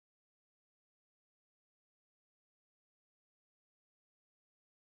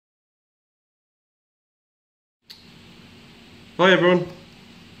Hi everyone.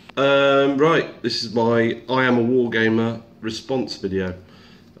 Right, this is my I am a wargamer response video.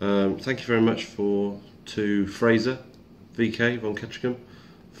 Thank you very much to Fraser, VK von Ketchicum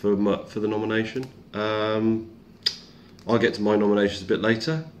for the nomination. I'll get to my nominations a bit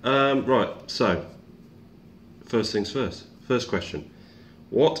later. Right, so first things first. First question: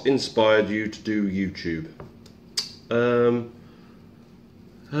 what inspired you to do YouTube?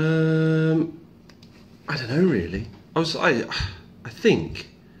 I don't know really. I think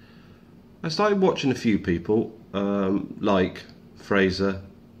I started watching a few people like Fraser,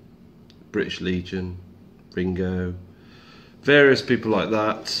 British Legion, Ringo, various people like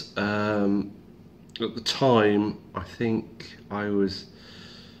that. At the time, I think I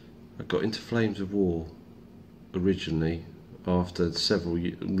got into Flames of War originally after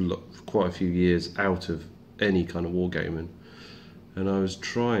quite a few years out of any kind of wargaming. And I was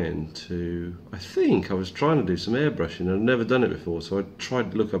trying to do some airbrushing. I'd never done it before, so I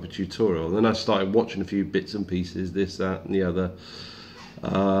tried to look up a tutorial. And then I started watching a few bits and pieces, this, that, and the other.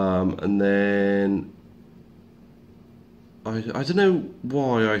 And then I don't know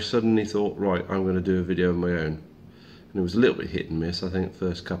why I suddenly thought, right, I'm going to do a video of my own. And it was a little bit hit and miss, I think, the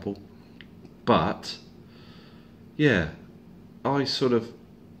first couple. But yeah, I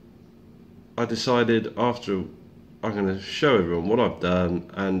decided after, I'm going to show everyone what I've done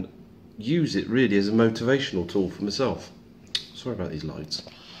and use it really as a motivational tool for myself. Sorry about these lights.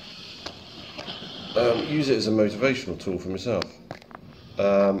 Use it as a motivational tool for myself.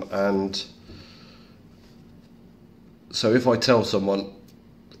 And so if I tell someone,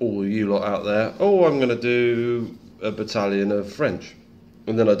 all you lot out there, oh, I'm going to do a battalion of French,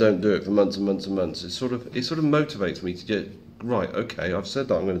 and then I don't do it for months and months and months, it sort of motivates me to get, right, okay, I've said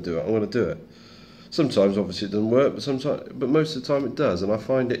that I'm going to do it, I'm going to do it. Sometimes obviously it doesn't work, but most of the time it does, and I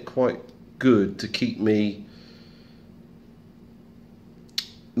find it quite good to keep me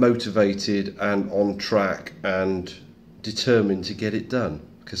motivated and on track and determined to get it done.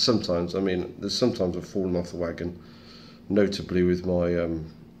 Because sometimes, there's sometimes I've fallen off the wagon, notably with my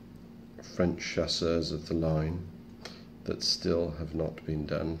French chasseurs of the line that still have not been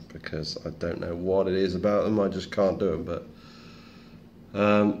done because I don't know what it is about them, I just can't do them.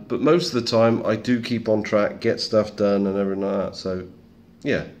 But most of the time I do keep on track, get stuff done and everything like that. So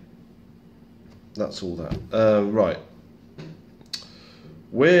yeah, that's all that. Right,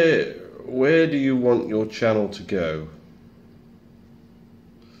 where do you want your channel to go?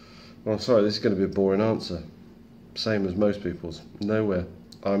 Well, sorry, this is going to be a boring answer, same as most people's. Nowhere.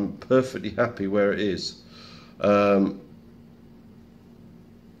 I'm perfectly happy where it is. I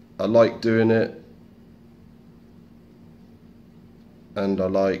like doing it, and I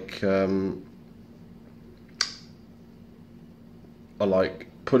like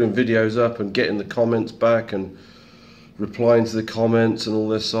putting videos up and getting the comments back and replying to the comments and all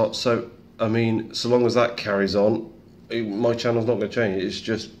this sort. So so long as that carries on, my channel's not going to change. It's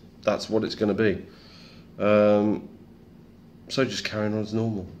just, that's what it's going to be. So just carrying on as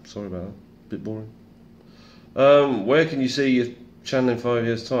normal. Sorry about that, bit boring. Where can you see your channel in 5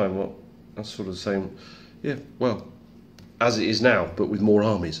 years time? Well, that's sort of the same. Yeah, well, as it is now, but with more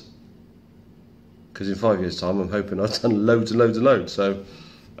armies. Because in 5 years' time, I'm hoping I've done loads and loads and loads. So,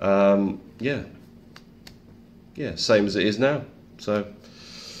 yeah, same as it is now. So,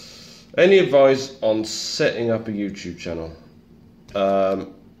 any advice on setting up a YouTube channel?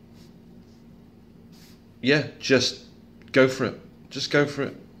 Yeah, just go for it. Just go for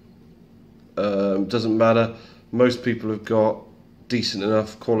it. Doesn't matter. Most people have got decent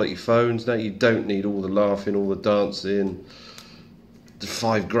enough quality phones now. You don't need all the laughing, all the dancing, the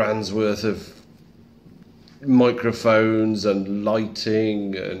 £5 worth of microphones and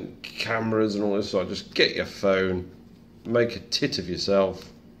lighting and cameras and all this sort. Just get your phone, make a tit of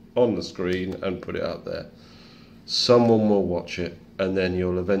yourself on the screen and put it up there. Someone will watch it, and then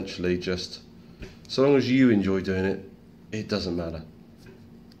you'll eventually just, so long as you enjoy doing it, it doesn't matter.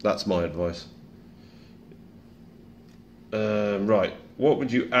 That's my advice. Right, what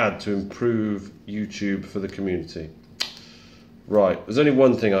would you add to improve YouTube for the community? Right, there's only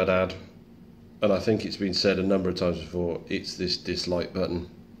one thing I'd add, and I think it's been said a number of times before. It's this dislike button.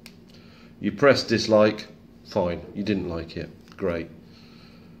 You press dislike, fine, you didn't like it, great.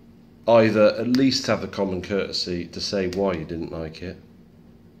 Either at least have the common courtesy to say why you didn't like it,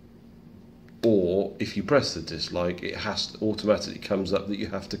 or if you press the dislike, it automatically comes up that you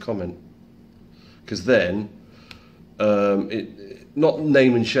have to comment. Because then, not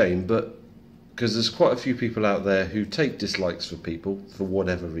name and shame, but because there's quite a few people out there who take dislikes for people for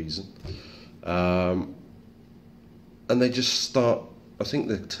whatever reason, and they just start, I think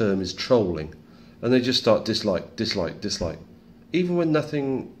the term is trolling, and they just start dislike, dislike, dislike. even when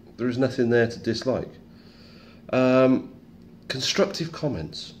there is nothing there to dislike. Constructive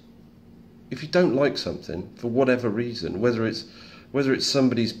comments. If you don't like something for whatever reason, whether it's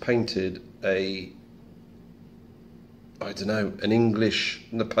somebody's painted I don't know, an English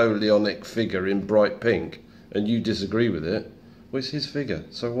Napoleonic figure in bright pink, and you disagree with it, well, it's his figure,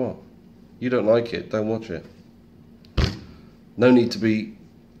 so what? You don't like it, don't watch it. No need to be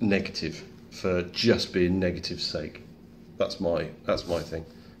negative for just being negative's sake. That's my thing.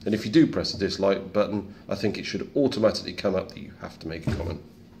 And if you do press the dislike button, I think it should automatically come up that you have to make a comment.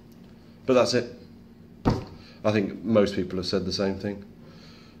 But that's it. I think most people have said the same thing.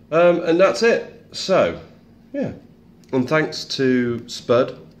 And that's it. So, yeah. And thanks to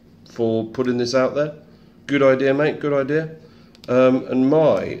Spud for putting this out there. Good idea, mate, good idea. And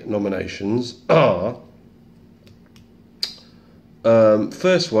my nominations are...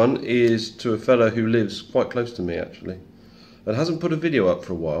 first one is to a fellow who lives quite close to me, actually, and hasn't put a video up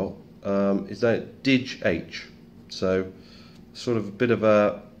for a while. His name DidgeH. So, sort of a bit of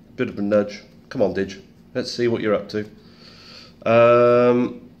a nudge. Come on, Didge. Let's see what you're up to.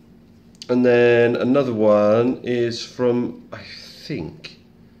 And then another one is from, I think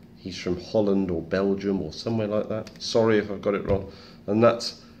he's from Holland or Belgium or somewhere like that. Sorry if I've got it wrong. And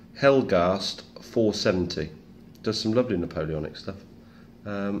that's Helgast 470. Does some lovely Napoleonic stuff.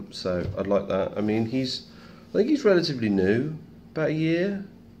 So I'd like that. I mean, I think he's relatively new, about a year,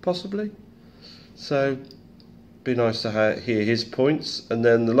 possibly. So, be nice to hear his points. And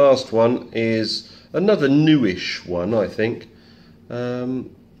then the last one is another newish one, I think.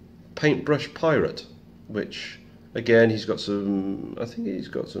 Paintbrush Pirate, which, again, I think he's got some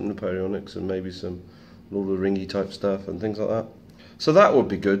Napoleonics and maybe some Lord of the Ringy type stuff and things like that. So that would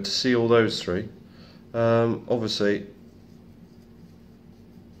be good to see all those three. Obviously,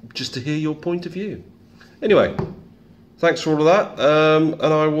 just to hear your point of view. Anyway, thanks for all of that,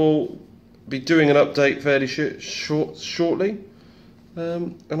 and I will be doing an update fairly shortly,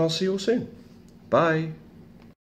 and I'll see you all soon. Bye.